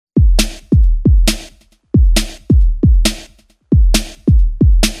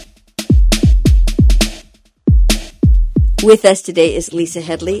With us today is Lisa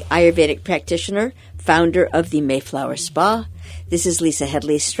Headley, Ayurvedic practitioner, founder of the Mayflower Spa. This is Lisa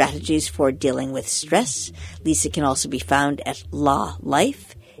Headley's Strategies for Dealing with Stress. Lisa can also be found at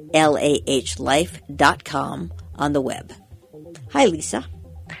LahLife, LAHLife.com on the web. Hi, Lisa.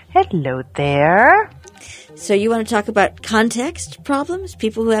 Hello there. So you want to talk about context problems?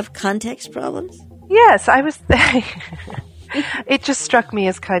 People who have context problems? Yes, I was... It just struck me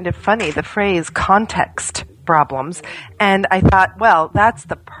as kind of funny, the phrase context problems. And I thought, well, that's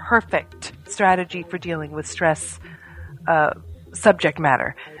the perfect strategy for dealing with stress subject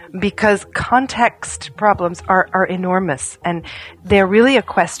matter. Because context problems are enormous. And they're really a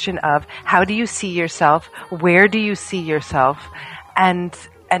question of how do you see yourself? Where do you see yourself? And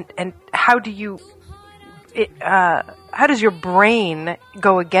how do you... how does your brain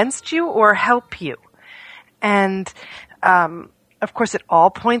go against you or help you? And of course, it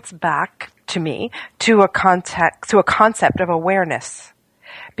all points back to me to a concept of awareness.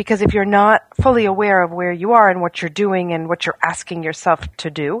 Because if you're not fully aware of where you are and what you're doing and what you're asking yourself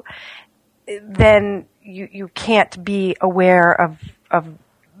to do, then you can't be aware of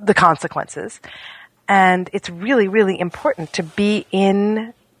the consequences. And it's really, really important to be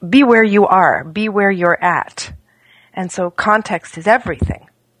where you are, be where you're at. And so context is everything.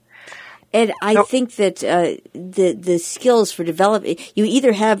 And I think that the skills for developing, you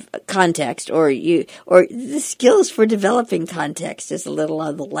either have context or the skills for developing context is a little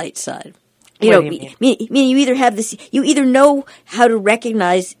on the light side. What do you mean? You either have this, you either know how to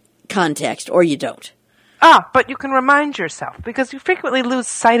recognize context or you don't. But you can remind yourself because you frequently lose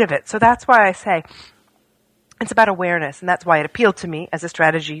sight of it. So that's why I say it's about awareness, and that's why it appealed to me as a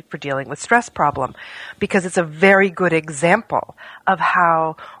strategy for dealing with stress problem, because it's a very good example of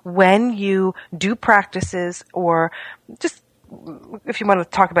how when you do practices or just, if you want to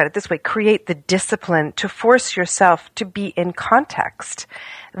talk about it this way, create the discipline to force yourself to be in context,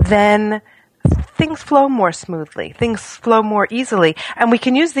 then things flow more smoothly, things flow more easily. And we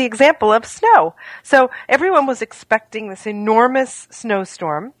can use the example of snow. So everyone was expecting this enormous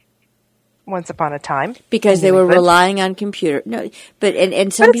snowstorm once upon a time. Because they were relying on computer. No, but some but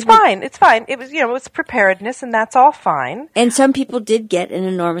it's people... fine. It's fine. It was, it's preparedness, and that's all fine. And some people did get an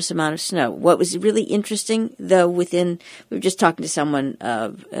enormous amount of snow. What was really interesting, though, we were just talking to someone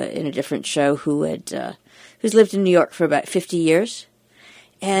in a different show who's lived in New York for about 50 years.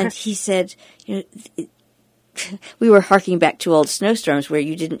 And he said, we were harking back to old snowstorms where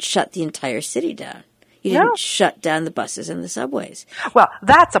you didn't shut the entire city down. You didn't shut down the buses and the subways. Well,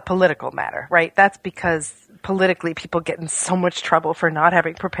 that's a political matter, right? That's because politically people get in so much trouble for not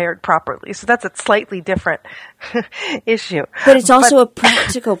having prepared properly. So that's a slightly different issue. But it's also a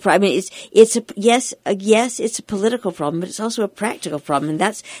practical problem. I mean, it's a political problem, but it's also a practical problem. And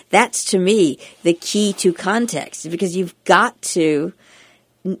that's to me the key to context, because you've got to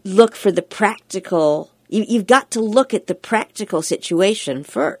look for the practical. You've got to look at the practical situation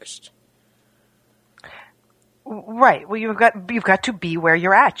first. Right. Well, you've got to be where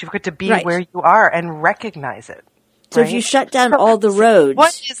you're at. You've got to be where you are and recognize it. So if you shut down all the roads...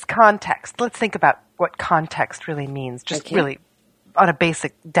 What is context? Let's think about what context really means, just really on a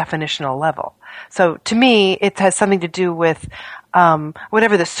basic definitional level. So to me, it has something to do with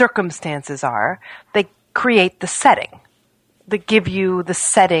whatever the circumstances are. They create the setting. They give you the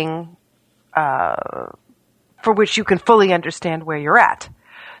setting for which you can fully understand where you're at.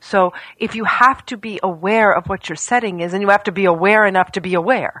 So if you have to be aware of what your setting is, and you have to be aware enough to be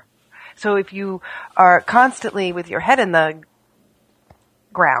aware. So if you are constantly with your head in the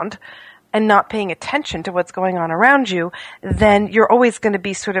ground and not paying attention to what's going on around you, then you're always going to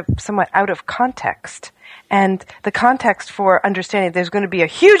be sort of somewhat out of context. And the context for understanding there's going to be a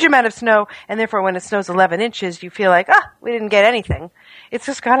huge amount of snow, and therefore when it snows 11 inches, you feel like, we didn't get anything. It's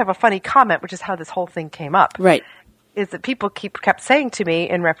just kind of a funny comment, which is how this whole thing came up. Right. Is that people kept saying to me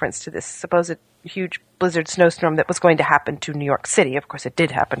in reference to this supposed huge blizzard snowstorm that was going to happen to New York City. Of course, it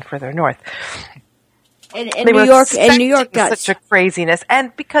did happen further north. And New York got such a craziness,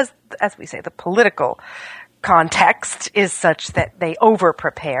 and because, as we say, the political context is such that they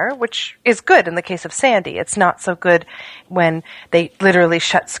over-prepare, which is good in the case of Sandy. It's not so good when they literally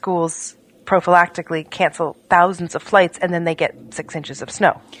shut schools prophylactically, cancel thousands of flights, and then they get 6 inches of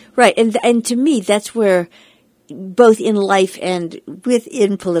snow. Right, and to me, that's where, both in life and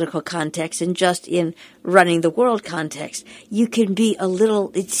within political context and just in running the world context, you can be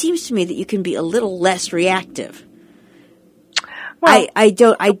it seems to me that you can be a little less reactive. Well,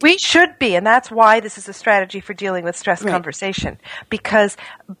 we should be, and that's why this is a strategy for dealing with stress conversation, because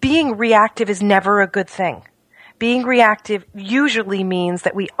being reactive is never a good thing. Being reactive usually means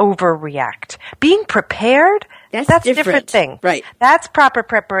that we overreact. Being prepared, That's a different. different thing. Right. That's proper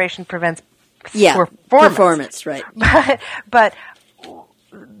preparation prevents performance, right. But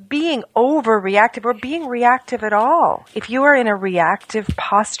being overreactive or being reactive at all, if you are in a reactive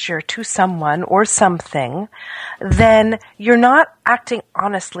posture to someone or something, then you're not acting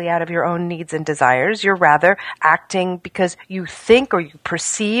honestly out of your own needs and desires. You're rather acting because you think or you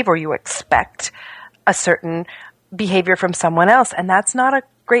perceive or you expect a certain behavior from someone else. And that's not a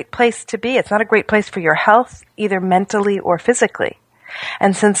great place to be. It's not a great place for your health, either mentally or physically.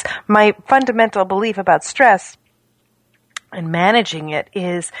 And since my fundamental belief about stress and managing it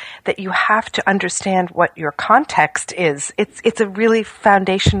is that you have to understand what your context is. It's a really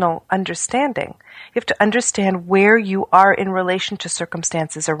foundational understanding. You have to understand where you are in relation to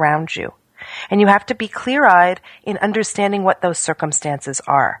circumstances around you. And you have to be clear-eyed in understanding what those circumstances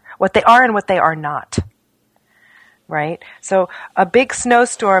are, what they are and what they are not. Right? So a big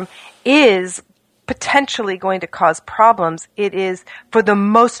snowstorm is potentially going to cause problems. It is, for the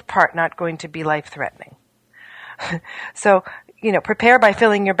most part, not going to be life-threatening. So, prepare by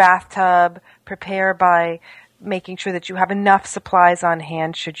filling your bathtub, prepare by making sure that you have enough supplies on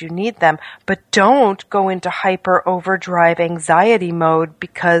hand should you need them, but don't go into hyper overdrive anxiety mode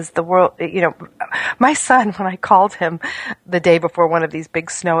because the world, my son, when I called him the day before one of these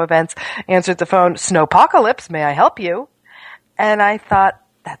big snow events, answered the phone, "Snowpocalypse, may I help you?" And I thought,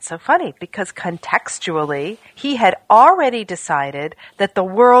 that's so funny because contextually, he had already decided that the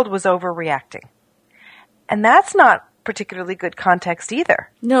world was overreacting. And that's not particularly good context either.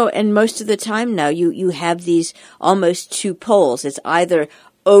 No, and most of the time now you have these almost two poles. It's either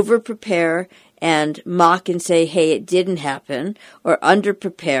over-prepare and mock and say, hey, it didn't happen, or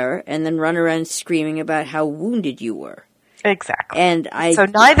under-prepare and then run around screaming about how wounded you were. Exactly. And so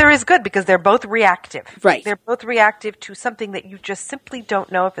neither is good because they're both reactive. Right. They're both reactive to something that you just simply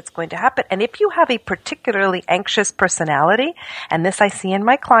don't know if it's going to happen. And if you have a particularly anxious personality, and this I see in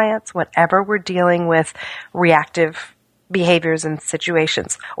my clients whenever we're dealing with reactive behaviors and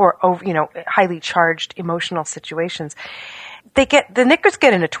situations or, highly charged emotional situations, the knickers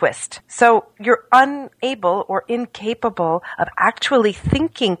get in a twist. So you're unable or incapable of actually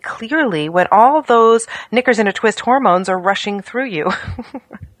thinking clearly when all those knickers in a twist hormones are rushing through you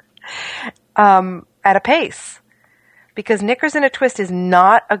at a pace. Because knickers in a twist is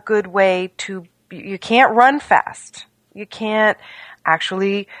not a good way you can't run fast. You can't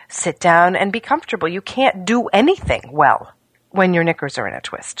actually sit down and be comfortable. You can't do anything well when your knickers are in a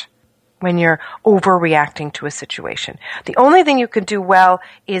twist, when you're overreacting to a situation. The only thing you can do well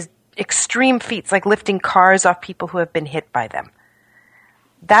is extreme feats like lifting cars off people who have been hit by them.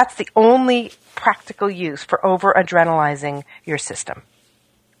 That's the only practical use for over-adrenalizing your system.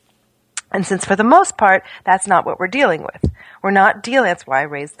 And since for the most part, that's not what we're dealing with. That's why I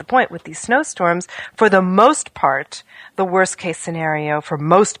raised the point with these snowstorms. For the most part, the worst case scenario for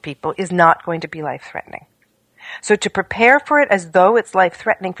most people is not going to be life-threatening. So to prepare for it as though it's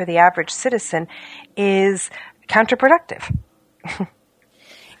life-threatening for the average citizen is counterproductive.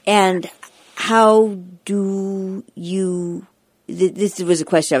 And how do you, this was a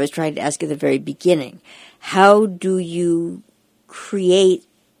question I was trying to ask at the very beginning, how do you create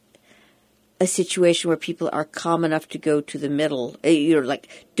a situation where people are calm enough to go to the middle,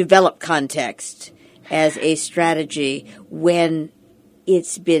 develop context as a strategy when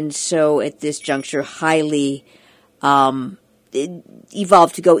it's been so, at this juncture, highly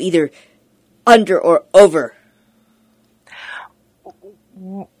evolved to go either under or over?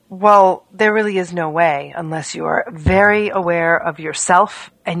 Well, there really is no way unless you are very aware of yourself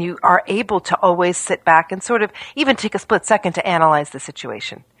and you are able to always sit back and sort of even take a split second to analyze the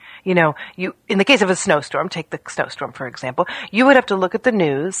situation. In the case of a snowstorm, take the snowstorm, for example, you would have to look at the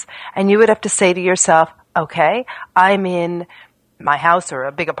news and you would have to say to yourself, okay, I'm in my house or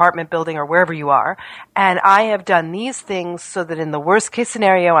a big apartment building or wherever you are, and I have done these things so that in the worst case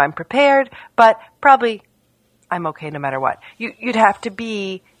scenario I'm prepared, but probably I'm okay no matter what. You'd have to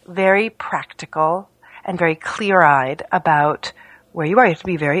be very practical and very clear-eyed about where you are. You have to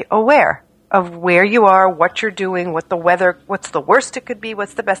be very aware of where you are, what you're doing, what the weather, what's the worst it could be,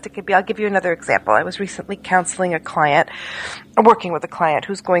 what's the best it could be. I'll give you another example. I was recently working with a client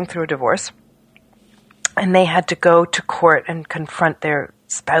who's going through a divorce, and they had to go to court and confront their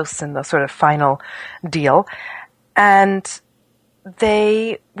spouse in the sort of final deal. And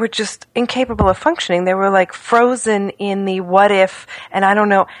they were just incapable of functioning. They were like frozen in the what if, and I don't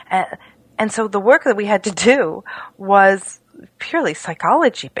know. And so the work that we had to do was purely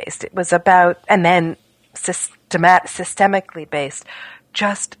psychology based. It was about, and then systemically based.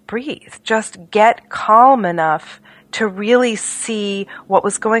 Just breathe. Just get calm enough to really see what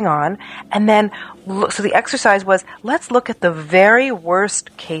was going on. And then, so the exercise was, let's look at the very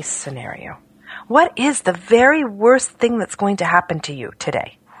worst case scenario. What is the very worst thing that's going to happen to you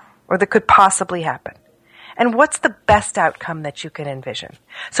today, or that could possibly happen? And what's the best outcome that you can envision?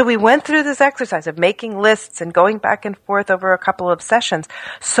 So we went through this exercise of making lists and going back and forth over a couple of sessions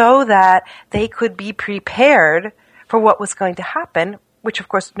so that they could be prepared for what was going to happen, which of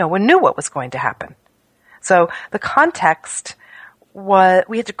course no one knew what was going to happen. So the context was,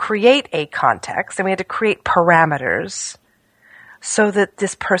 we had to create a context and we had to create parameters so that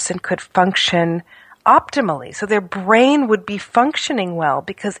this person could function optimally, so their brain would be functioning well.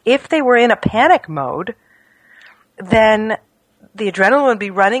 Because if they were in a panic mode, then the adrenaline would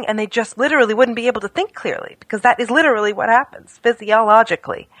be running and they just literally wouldn't be able to think clearly, because that is literally what happens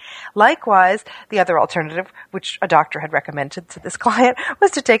physiologically. Likewise, the other alternative, which a doctor had recommended to this client,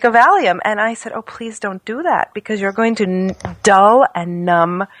 was to take a Valium. And I said, oh, please don't do that, because you're going to dull and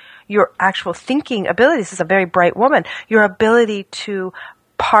numb your actual thinking abilities. This is a very bright woman. Your ability to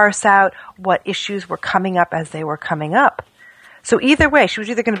parse out what issues were coming up as they were coming up. So either way, she was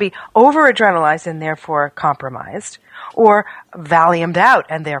either going to be over-adrenalized and therefore compromised, or Valiumed out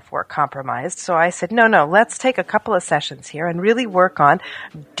and therefore compromised. So I said, no, let's take a couple of sessions here and really work on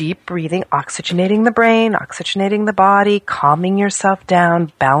deep breathing, oxygenating the brain, oxygenating the body, calming yourself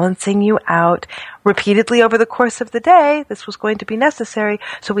down, balancing you out repeatedly over the course of the day. This was going to be necessary.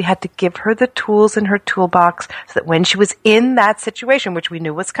 So we had to give her the tools in her toolbox so that when she was in that situation, which we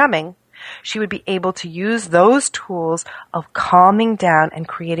knew was coming, she would be able to use those tools of calming down and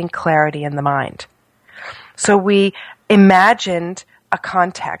creating clarity in the mind. So we imagined a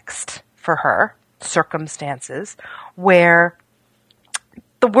context for her, circumstances, where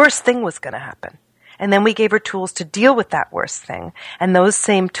the worst thing was going to happen. And then we gave her tools to deal with that worst thing. And those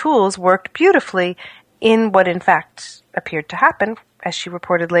same tools worked beautifully in what in fact appeared to happen, as she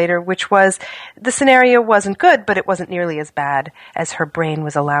reported later, which was the scenario wasn't good, but it wasn't nearly as bad as her brain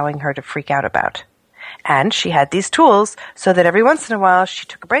was allowing her to freak out about. And she had these tools so that every once in a while she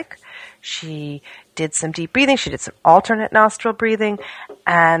took a break, she did some deep breathing, she did some alternate nostril breathing,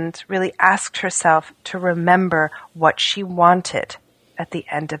 and really asked herself to remember what she wanted at the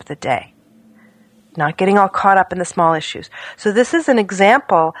end of the day. Not getting all caught up in the small issues. So this is an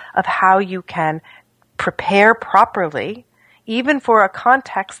example of how you can prepare properly, even for a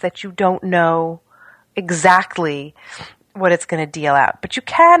context that you don't know exactly what it's going to deal out. But you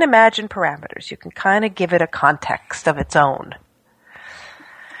can imagine parameters. You can kind of give it a context of its own.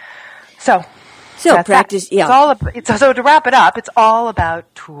 So practice, that. Yeah. So to wrap it up, it's all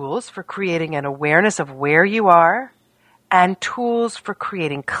about tools for creating an awareness of where you are and tools for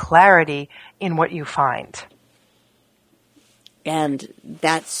creating clarity in what you find. And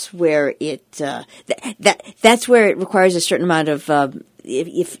that's where that's where it requires a certain amount of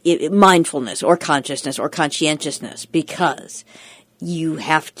mindfulness or consciousness or conscientiousness, because you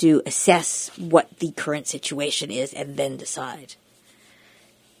have to assess what the current situation is and then decide.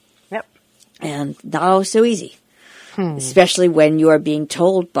 Yep. And not always so easy, especially when you are being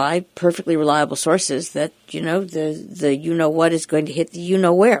told by perfectly reliable sources that the what is going to hit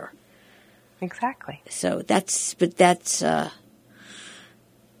the where. Exactly. So that's.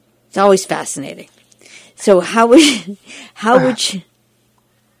 It's always fascinating. So how would you?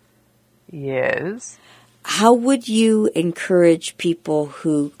 Yes. How would you encourage people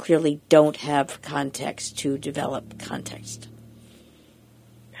who clearly don't have context to develop context?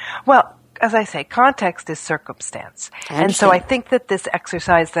 Well, as I say, context is circumstance. And so I think that this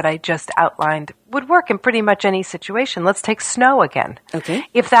exercise that I just outlined would work in pretty much any situation. Let's take snow again. Okay.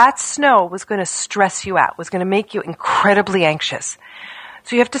 If that snow was going to stress you out, was going to make you incredibly anxious,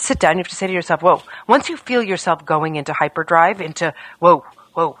 so you have to sit down, you have to say to yourself, whoa, once you feel yourself going into hyperdrive, into, whoa,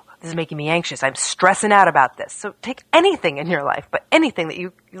 this is making me anxious, I'm stressing out about this. So take anything in your life, but anything that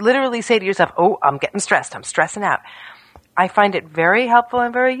you literally say to yourself, oh, I'm getting stressed, I'm stressing out. I find it very helpful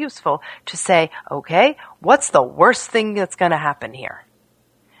and very useful to say, okay, what's the worst thing that's going to happen here?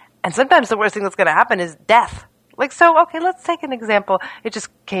 And sometimes the worst thing that's going to happen is death. Okay, let's take an example. It just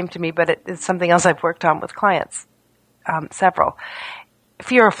came to me, but it's something else I've worked on with clients, several.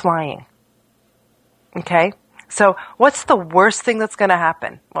 Fear of flying. Okay? So what's the worst thing that's going to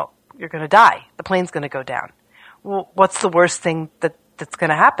happen? Well, you're going to die. The plane's going to go down. Well, what's the worst thing that's going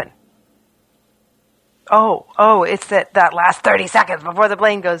to happen? Oh, it's that last 30 seconds before the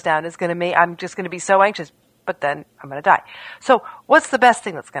plane goes down is going to I'm just going to be so anxious, but then I'm going to die. So what's the best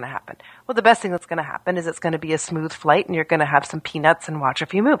thing that's going to happen? Well, the best thing that's going to happen is it's going to be a smooth flight and you're going to have some peanuts and watch a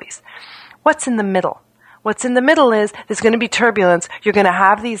few movies. What's in the middle? What's in the middle is there's going to be turbulence. You're going to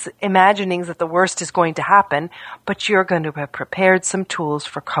have these imaginings that the worst is going to happen, but you're going to have prepared some tools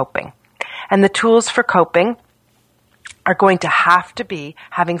for coping. And the tools for coping are going to have to be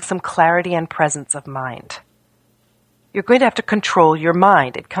having some clarity and presence of mind. You're going to have to control your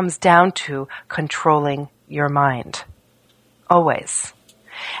mind. It comes down to controlling your mind. Always.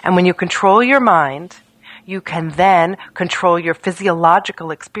 And when you control your mind, you can then control your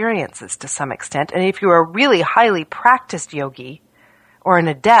physiological experiences to some extent. And if you're a really highly practiced yogi or an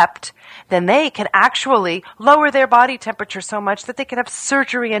adept, then they can actually lower their body temperature so much that they could have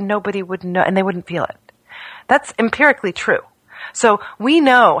surgery and nobody would know, and they wouldn't feel it. That's empirically true. So we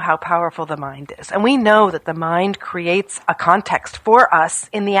know how powerful the mind is, and we know that the mind creates a context for us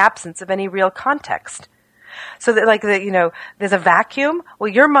in the absence of any real context. So that there's a vacuum. Well,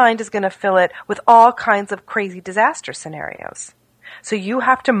 your mind is going to fill it with all kinds of crazy disaster scenarios. So you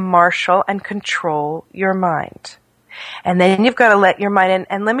have to marshal and control your mind. And then you've got to let your mind in.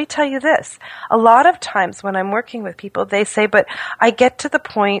 And let me tell you this. A lot of times when I'm working with people, they say, but I get to the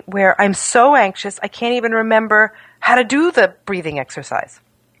point where I'm so anxious, I can't even remember how to do the breathing exercise.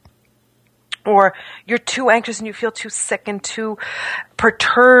 Or you're too anxious and you feel too sick and too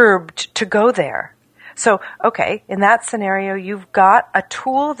perturbed to go there. So, okay, in that scenario, you've got a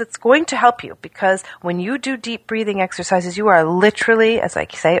tool that's going to help you, because when you do deep breathing exercises, you are literally, as I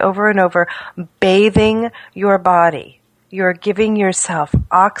say over and over, bathing your body. You're giving yourself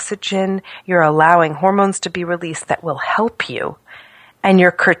oxygen. You're allowing hormones to be released that will help you. And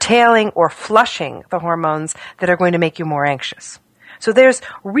you're curtailing or flushing the hormones that are going to make you more anxious. So there's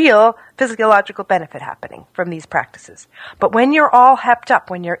real physiological benefit happening from these practices. But when you're all hepped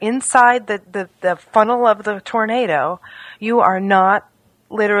up, when you're inside the funnel of the tornado, you are not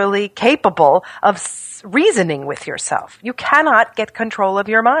literally capable of reasoning with yourself. You cannot get control of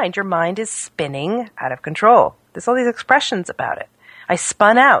your mind. Your mind is spinning out of control. There's all these expressions about it. I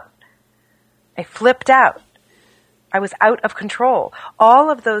spun out. I flipped out. I was out of control.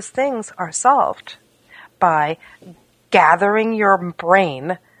 All of those things are solved by gathering your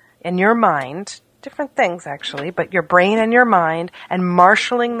brain and your mind, different things actually, but your brain and your mind, and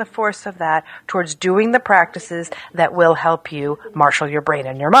marshaling the force of that towards doing the practices that will help you marshal your brain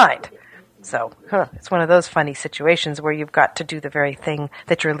and your mind. So, it's one of those funny situations where you've got to do the very thing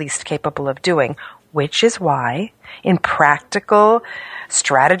that you're least capable of doing, which is why in practical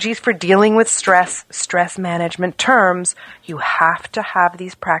strategies for dealing with stress management terms, you have to have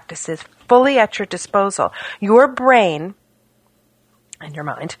these practices fully at your disposal. Your brain and your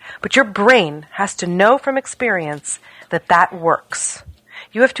mind, but your brain has to know from experience that that works.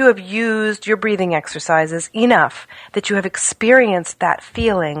 You have to have used your breathing exercises enough that you have experienced that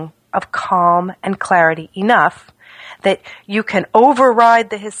feeling of calm and clarity enough that you can override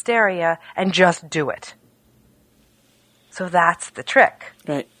the hysteria and just do it. So that's the trick.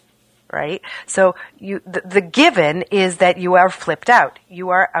 Right? So the given is that you are flipped out. You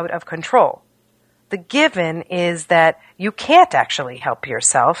are out of control. The given is that you can't actually help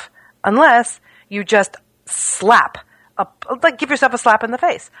yourself unless you just give yourself a slap in the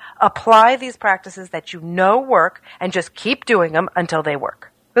face. Apply these practices that you know work and just keep doing them until they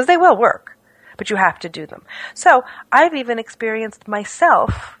work. Because they will work, but you have to do them. So I've even experienced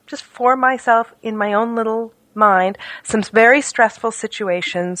myself, just for myself in my own little mind, some very stressful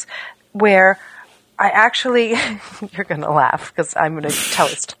situations where I actually, you're going to laugh because I'm going to tell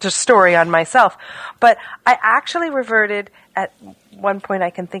a story on myself, but I actually reverted at one point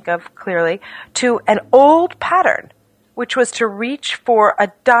I can think of clearly to an old pattern, which was to reach for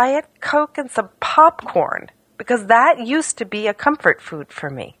a Diet Coke and some popcorn, because that used to be a comfort food for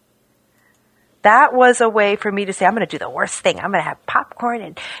me. That was a way for me to say, I'm going to do the worst thing. I'm going to have popcorn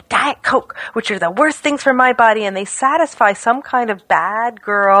and Diet Coke, which are the worst things for my body, and they satisfy some kind of bad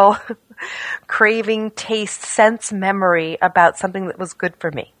girl craving, taste, sense memory about something that was good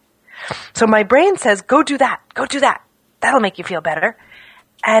for me. So my brain says, go do that. Go do that. That'll make you feel better.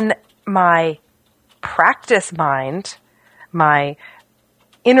 And my practice mind, my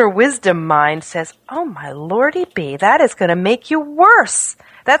inner wisdom mind says, oh my lordy bee, that is going to make you worse.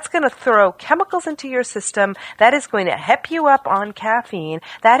 That's going to throw chemicals into your system. That is going to hep you up on caffeine.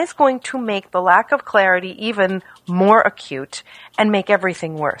 That is going to make the lack of clarity even more acute and make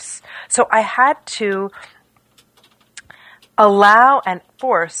everything worse. So I had to allow and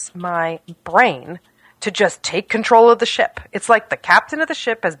force my brain to just take control of the ship. It's like the captain of the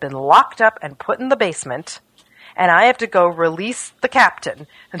ship has been locked up and put in the basement, and I have to go release the captain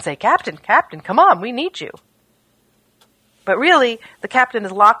and say, Captain, come on, we need you. But really, the captain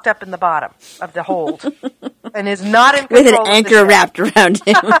is locked up in the bottom of the hold and is not in with control an anchor wrapped around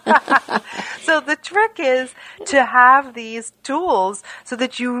him. So the trick is to have these tools so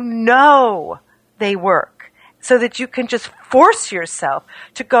that you know they work, so that you can just force yourself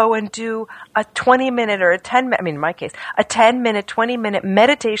to go and do a 20-minute or a 10-minute, I mean, in my case, a 10-minute, 20-minute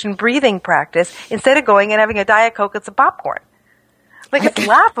meditation breathing practice instead of going and having a Diet Coke and some popcorn. Like, it's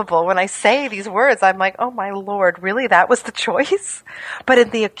laughable when I say these words. I'm like, oh my Lord, really? That was the choice? But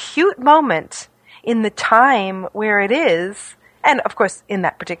in the acute moment, in the time where it is, and of course, in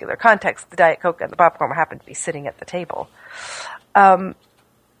that particular context, the Diet Coke and the popcorn happen to be sitting at the table. My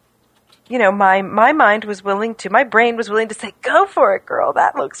mind was willing to, my brain was willing to say, go for it, girl.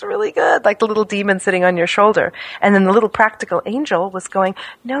 That looks really good. Like the little demon sitting on your shoulder. And then the little practical angel was going,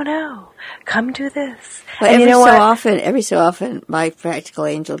 no, come do this. Well, and every so often, my practical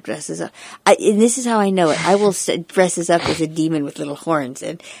angel dresses up. And this is how I know it. I will dresses up as a demon with little horns,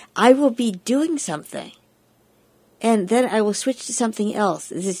 and I will be doing something. And then I will switch to something else.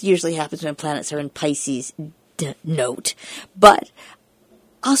 This usually happens when planets are in Pisces, note. But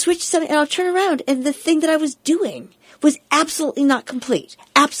I'll switch to something and I'll turn around, and the thing that I was doing was absolutely not complete.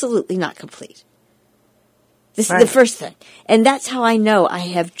 Absolutely not complete. This is the first thing. And that's how I know I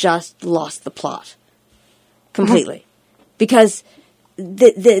have just lost the plot. Completely. Because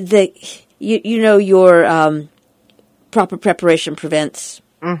your proper preparation prevents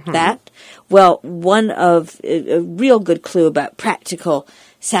that. Well, one of a real good clue about practical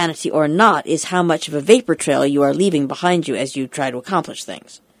sanity or not is how much of a vapor trail you are leaving behind you as you try to accomplish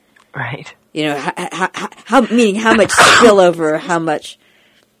things. Right. You know, meaning how much spillover, or how much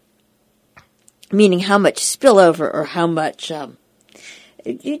or how much,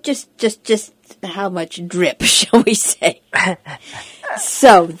 just how much drip, shall we say.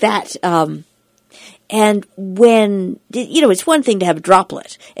 So that, and when, it's one thing to have a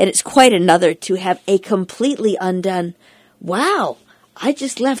droplet, and it's quite another to have a completely undone, wow, I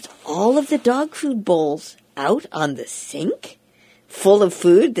just left all of the dog food bowls out on the sink, full of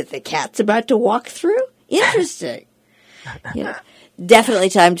food that the cat's about to walk through? Interesting. Definitely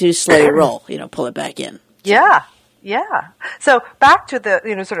time to slow your roll, pull it back in. Yeah. So back to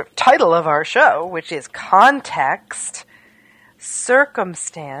the, sort of title of our show, which is context,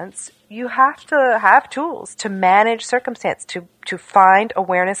 circumstance. You have to have tools to manage circumstance, to find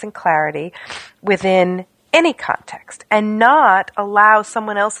awareness and clarity within any context, and not allow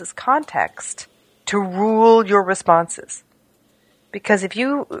someone else's context to rule your responses. Because if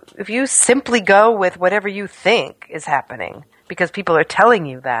you simply go with whatever you think is happening, because people are telling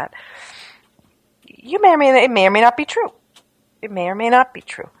you that, it may or may not be true. It may or may not be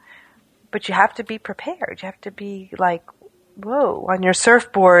true. But you have to be prepared. You have to be like, whoa, on your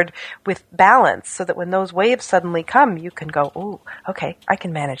surfboard with balance, so that when those waves suddenly come, you can go, oh, okay, I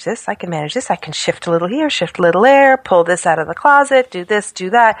can manage this. I can shift a little here, shift a little there, pull this out of the closet, do this, do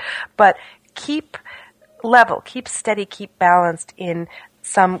that. But keep level, keep steady, keep balanced in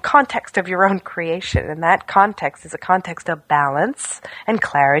some context of your own creation. And that context is a context of balance and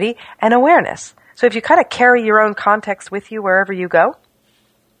clarity and awareness. So if you kind of carry your own context with you wherever you go,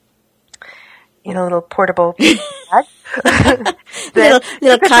 little portable bag.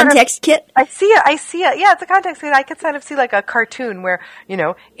 little context kit. I see it. Yeah, it's a context kit. I could kind of see like a cartoon where,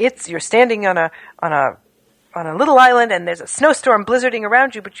 you're standing on a little island and there's a snowstorm blizzarding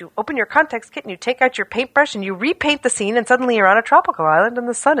around you, but you open your context kit and you take out your paintbrush and you repaint the scene, and suddenly you're on a tropical island and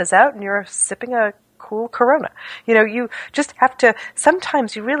the sun is out and you're sipping a cool Corona. You just have to,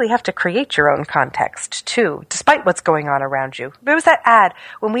 sometimes you really have to create your own context too, despite what's going on around you. There was that ad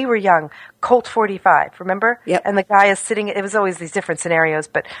when we were young, Colt 45, remember? Yep. And the guy is sitting, it was always these different scenarios,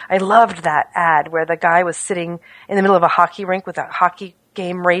 but I loved that ad where the guy was sitting in the middle of a hockey rink with a hockey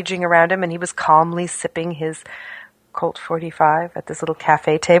game raging around him, and he was calmly sipping his Colt 45 at this little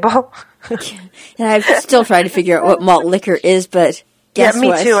cafe table. And I'm still trying to figure out what malt liquor is, but guess me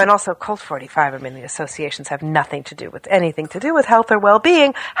what? too. And also Colt 45, the associations have nothing to do with anything to do with health or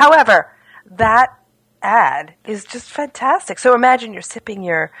well-being. However, that ad is just fantastic. So imagine you're sipping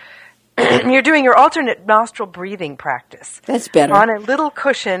you're doing your alternate nostril breathing practice. That's better. On a little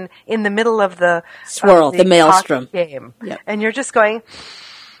cushion in the middle of the swirl, the maelstrom game. Yep. And you're just going,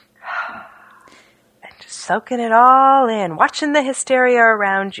 and just soaking it all in, watching the hysteria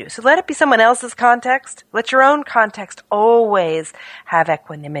around you. So let it be someone else's context. Let your own context always have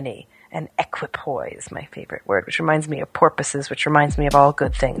equanimity. And equipoise, my favorite word, which reminds me of porpoises, which reminds me of all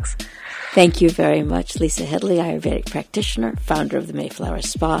good things. Thank you very much, Lisa Headley, Ayurvedic practitioner, founder of the Mayflower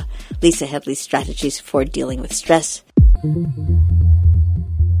Spa. Lisa Headley's strategies for dealing with stress.